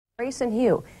Grayson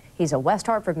Hugh. He's a West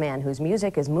Hartford man whose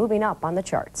music is moving up on the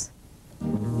charts.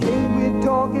 Can we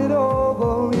talk it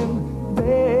over in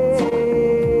bed?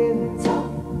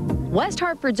 West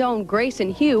Hartford's own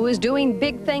Grayson Hugh is doing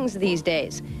big things these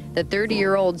days. The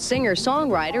 30-year-old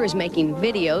singer-songwriter is making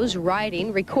videos,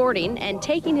 writing, recording, and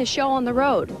taking his show on the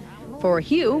road. For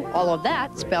Hugh, all of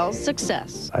that spells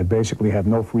success. I basically have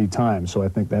no free time, so I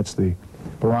think that's the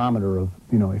barometer of,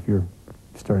 if you're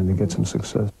starting to get some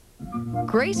success.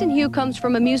 Grayson Hugh comes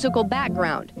from a musical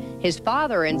background. His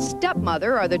father and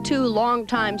stepmother are the two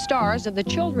longtime stars of the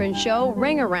children's show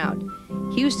Ring Around.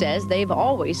 Hugh says they've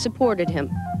always supported him.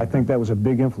 I think that was a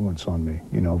big influence on me,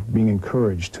 being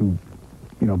encouraged to,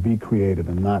 be creative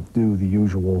and not do the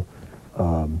usual,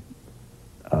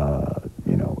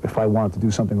 if I wanted to do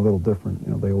something a little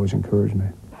different, they always encouraged me.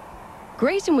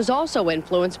 Grayson was also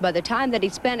influenced by the time that he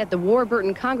spent at the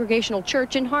Warburton Congregational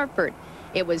Church in Hartford.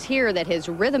 It was here that his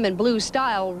rhythm and blues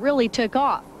style really took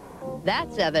off.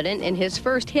 That's evident in his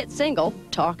first hit single,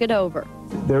 Talk It Over.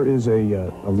 There is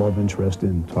a love interest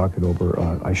in Talk It Over.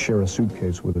 I share a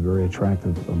suitcase with a very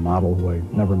attractive model who I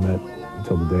never met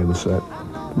until the day of the set.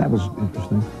 And that was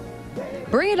interesting.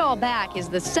 Bring It All Back is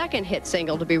the second hit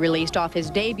single to be released off his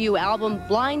debut album,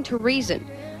 Blind to Reason,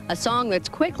 a song that's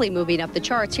quickly moving up the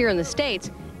charts here in the States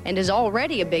and is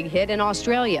already a big hit in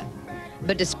Australia.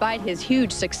 But despite his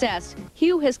huge success,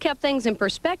 Hugh has kept things in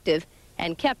perspective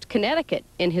and kept Connecticut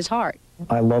in his heart.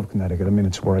 I love Connecticut. I mean,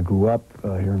 it's where I grew up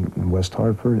here in West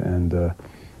Hartford, and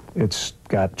it's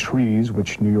got trees,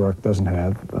 which New York doesn't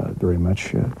have very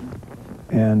much.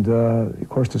 And, of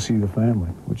course, to see the family,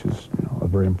 which is a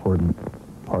very important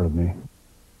part of me.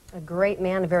 A great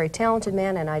man, a very talented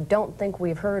man, and I don't think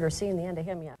we've heard or seen the end of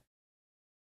him yet.